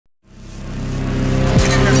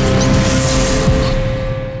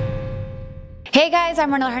guys,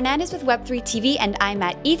 I'm Ronald Hernandez with Web3 TV and I'm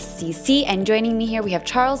at EthCC, and joining me here we have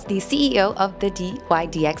Charles, the CEO of the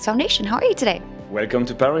dYdX Foundation. How are you today? Welcome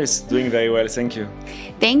to Paris. Doing very well, thank you.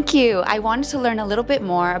 Thank you. I wanted to learn a little bit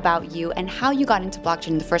more about you and how you got into blockchain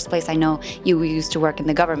in the first place. I know you used to work in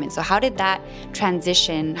the government. So how did that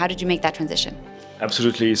transition, how did you make that transition?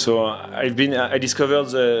 Absolutely. So I discovered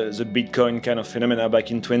the Bitcoin kind of phenomena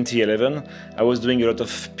back in 2011. I was doing a lot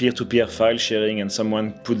of peer-to-peer file sharing, and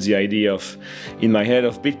someone put the idea in my head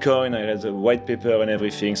of Bitcoin. I read the white paper and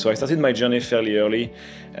everything. So I started my journey fairly early.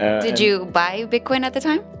 Did you buy Bitcoin at the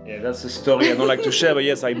time? Yeah, that's a story I don't like to share, but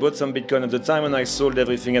yes, I bought some Bitcoin at the time and I sold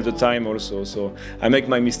everything at the time also. So I make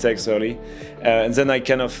my mistakes early. And then I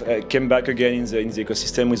kind of came back again in the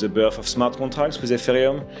ecosystem with the birth of smart contracts with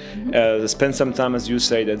Ethereum. Spent some time, as you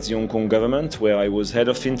said, at the Hong Kong government, where I was head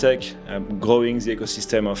of fintech, growing the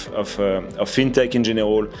ecosystem of fintech in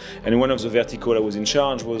general. And one of the verticals I was in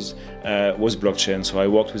charge was blockchain. So I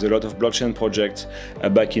worked with a lot of blockchain projects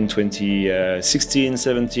back in 2016,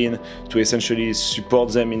 17, to essentially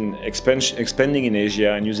support them in expanding in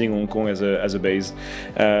Asia and using Hong Kong as a base.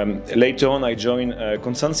 Later on, I joined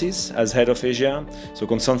Consensus as head of Asia. So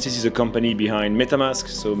Consensus is a company behind MetaMask.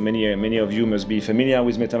 So many of you must be familiar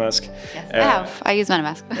with MetaMask. Yes, I have. I use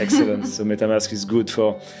MetaMask. Excellent. So MetaMask is good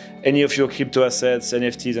for any of your crypto assets,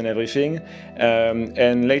 NFTs, and everything.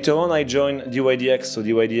 And later on, I joined dYdX. So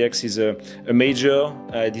dYdX is a major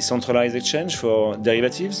decentralized exchange for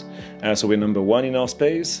derivatives. So we're #1 in our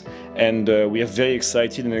space, and we are very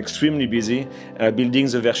excited and extremely busy building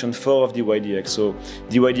the version 4 of dYdX. So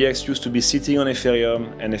dYdX used to be sitting on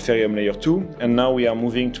Ethereum and Ethereum layer 2, and now we are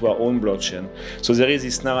moving to our own blockchain. So there is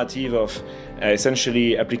this narrative of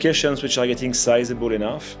essentially applications which are getting sizable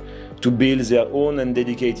enough to build their own and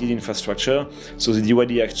dedicated infrastructure. So the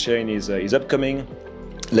dYdX chain is upcoming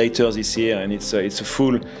later this year, and it's a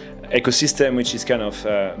full ecosystem which is kind of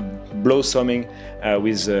blossoming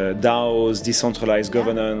with DAOs, decentralized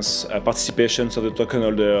governance, participations of the token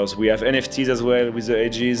holders. We have NFTs as well with the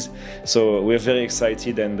edges. So we're very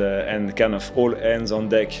excited and kind of all hands on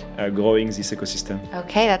deck growing this ecosystem.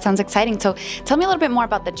 Okay, that sounds exciting. So tell me a little bit more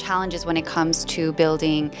about the challenges when it comes to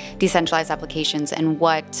building decentralized applications and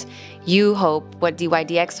what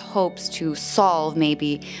dYdX hopes to solve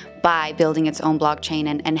maybe by building its own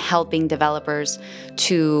blockchain and helping developers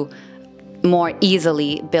to more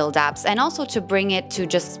easily build apps, and also to bring it to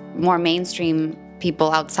just more mainstream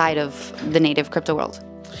people outside of the native crypto world.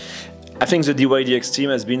 I think the dYdX team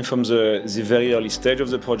has been from the very early stage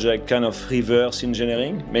of the project kind of reverse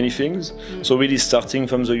engineering many things. So really starting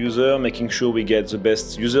from the user, making sure we get the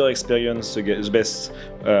best user experience, the best,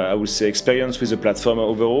 I would say, experience with the platform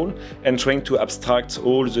overall, and trying to abstract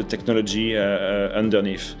all the technology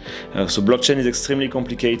underneath. So blockchain is extremely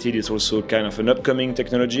complicated. It's also kind of an upcoming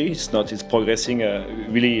technology. It's progressing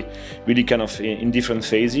really kind of in different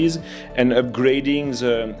phases, and upgrading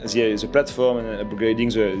the platform and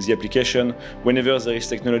upgrading the application whenever there is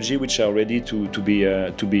technology which are ready to be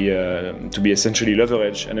essentially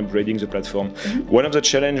leveraged, and upgrading the platform. One of the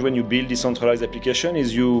challenges when you build decentralized application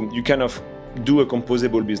is you kind of do a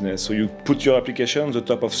composable business. So you put your application on the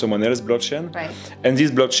top of someone else's blockchain, right, and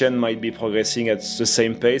this blockchain might be progressing at the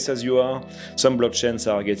same pace as you are. Some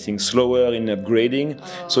blockchains are getting slower in upgrading.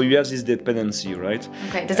 So you have this dependency, right?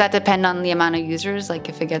 Okay. Does that depend on the amount of users, like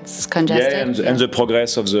if it gets congested? Yeah, and the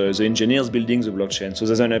progress of the engineers building the blockchain. So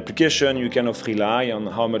there's an application, you kind of rely on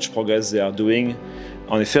how much progress they are doing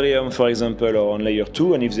on Ethereum, for example, or on layer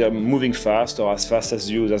 2, and if they are moving fast or as fast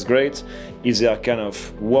as you, that's great. If they are kind of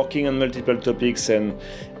working on multiple topics and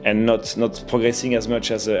not progressing as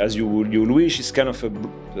much as you would wish, it's kind of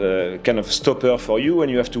a stopper for you,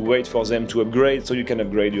 and you have to wait for them to upgrade so you can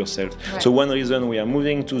upgrade yourself. Right. So one reason we are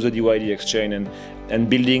moving to the dYdX chain and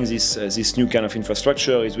building this new kind of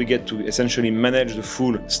infrastructure is we get to essentially manage the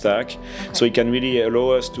full stack. Okay. So it can really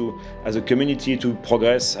allow us to, as a community, to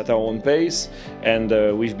progress at our own pace. And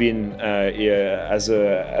we've been as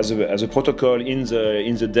a protocol in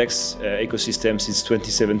the DEX ecosystem since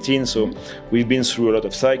 2017. So we've been through a lot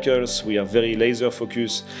of cycles. We are very laser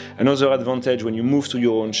focused. Another advantage when you move to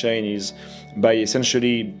your own chain is by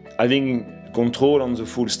essentially having control on the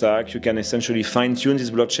full stack. You can essentially fine-tune this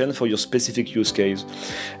blockchain for your specific use case.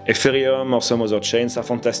 Ethereum or some other chains are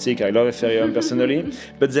fantastic. I love Ethereum personally,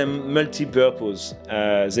 but they're multi-purpose.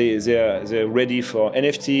 They're ready for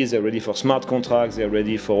NFTs, they're ready for smart contracts, they're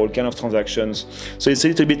ready for all kinds of transactions. So it's a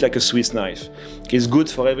little bit like a Swiss knife. It's good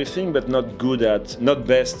for everything, but not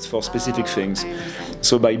best for specific things.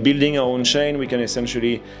 So by building our own chain, we can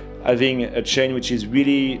essentially having a chain which is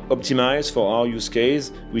really optimized for our use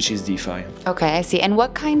case, which is DeFi. Okay, I see. And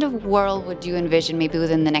what kind of world would you envision maybe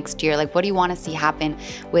within the next year? Like, what do you want to see happen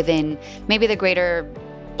within maybe the greater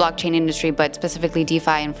blockchain industry, but specifically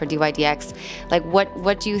DeFi and for dYdX? Like,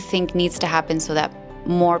 what do you think needs to happen so that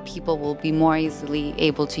more people will be more easily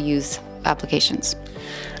able to use applications?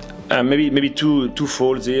 Maybe two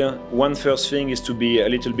folds here. One first thing is to be a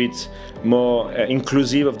little bit more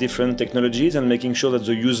inclusive of different technologies and making sure that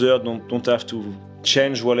the user don't have to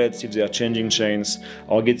change wallets if they are changing chains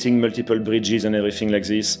or getting multiple bridges and everything like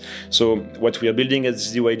this. So what we are building at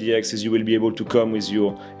dYdX is you will be able to come with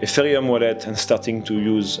your Ethereum wallet and starting to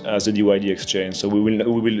use as a dYdX chain. So we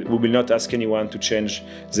will not ask anyone to change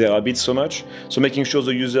their habits so much. So making sure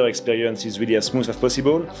the user experience is really as smooth as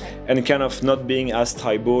possible, and kind of not being as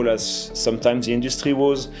tribal as sometimes the industry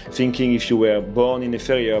was, thinking if you were born in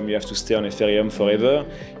Ethereum, you have to stay on Ethereum forever.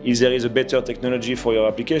 If there is a better technology for your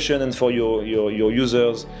application and for your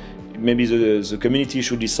users, maybe the community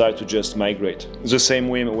should decide to just migrate. The same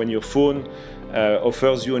way when your phone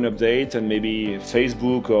offers you an update and maybe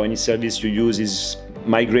Facebook or any service you use is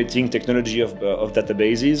migrating technology of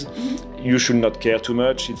databases, you should not care too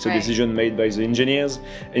much. It's a decision made by the engineers,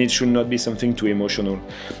 and it should not be something too emotional.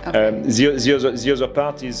 Okay. The other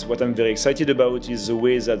part is what I'm very excited about is the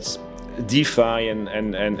way that DeFi and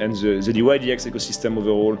the dYdX ecosystem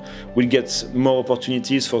overall will get more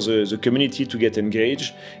opportunities for the community to get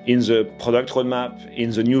engaged in the product roadmap,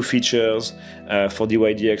 in the new features for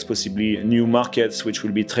dYdX, possibly new markets which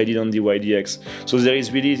will be traded on dYdX. So there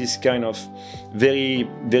is really this kind of very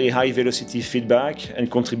high velocity feedback and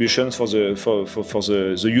contributions for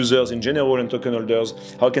the users in general and token holders.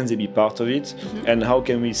 How can they be part of it, and how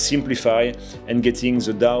can we simplify and getting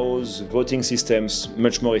the DAOs, voting systems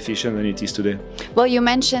much more efficient than it is today? Well, you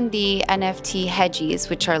mentioned the NFT hedgies,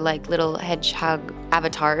 which are like little hedgehog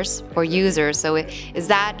avatars for users. So is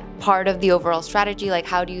that part of the overall strategy? Like,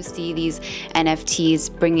 how do you see these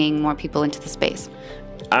NFTs bringing more people into the space?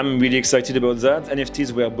 I'm really excited about that.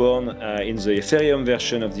 NFTs were born in the Ethereum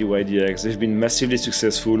version of dYdX. They've been massively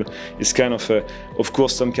successful. It's kind of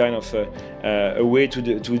course, some kind of a way to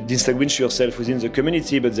distinguish yourself within the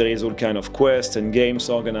community, but there is all kind of quests and games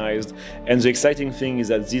organized. And the exciting thing is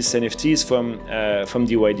that these NFTs from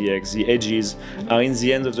dYdX, the edges, are in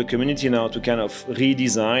the hands of the community now to kind of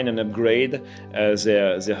redesign and upgrade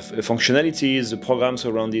their functionalities, the programs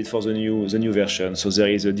around it for the new version. So there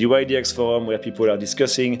is a dYdX forum where people are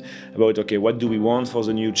discussing about, okay, what do we want for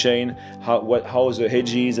the new chain, how the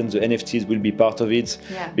hedges and the NFTs will be part of it,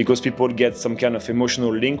 because people get some kind of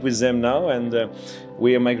emotional link with them now, and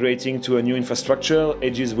we are migrating to a new infrastructure.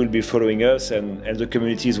 Hedges will be following us, and the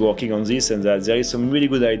community is working on this, and there is some really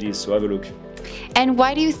good ideas, so have a look. And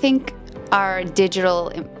why do you think our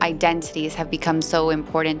digital identities have become so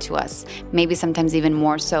important to us? Maybe sometimes even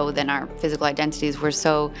more so than our physical identities. We're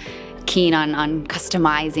so keen on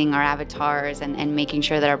customizing our avatars and making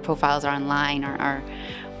sure that our profiles are online are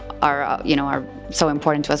so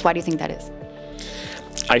important to us. Why do you think that is?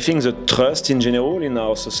 I think the trust in general in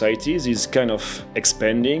our societies is kind of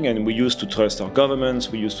expanding, and we used to trust our governments,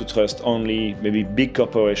 we used to trust only maybe big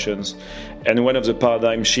corporations. And one of the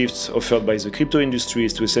paradigm shifts offered by the crypto industry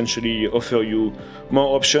is to essentially offer you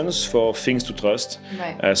more options for things to trust.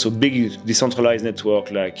 Right. So big decentralized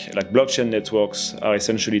networks like blockchain networks are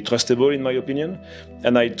essentially trustable in my opinion.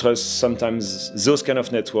 And I trust sometimes those kind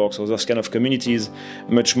of networks or those kind of communities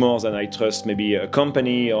much more than I trust maybe a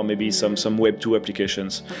company or maybe some Web2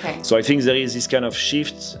 applications. Okay. So I think there is this kind of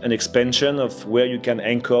shift and expansion of where you can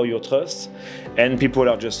anchor your trust, and people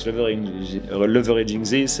are just leveraging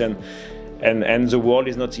this, and the world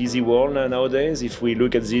is not easy world nowadays. If we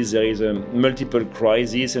look at this, there is multiple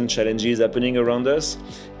crises and challenges happening around us,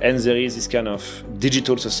 and there is this kind of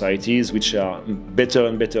digital societies which are better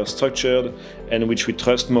and better structured and which we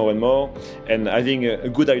trust more and more, and having a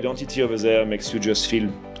good identity over there makes you just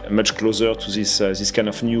feel much closer to this kind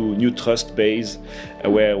of new trust base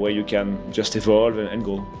where you can just evolve and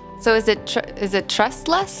grow. So is it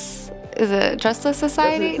trustless? Is it a trustless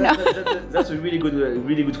society? That's a really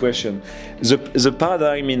good question. The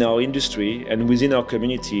paradigm in our industry and within our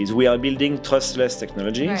communities, we are building trustless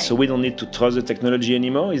technology. Right. So we don't need to trust the technology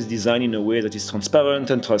anymore. It's designed in a way that is transparent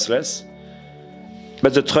and trustless.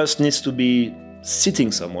 But the trust needs to be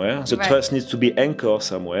sitting somewhere. The trust needs to be anchored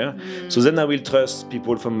somewhere. So then I will trust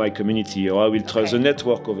people from my community, or I will trust the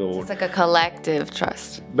network overall. It's like a collective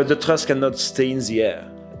trust. But the trust cannot stay in the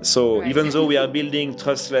air. So even though we are building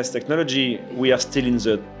trustless technology, we are still in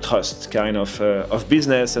the trust kind of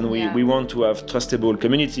business, and we want to have trustable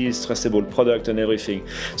communities, trustable product and everything.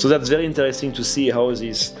 So that's very interesting to see how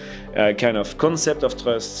this kind of concept of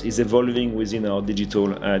trust is evolving within our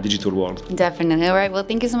digital world. Definitely. All right. Well,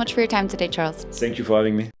 thank you so much for your time today, Charles. Thank you for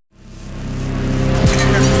having me.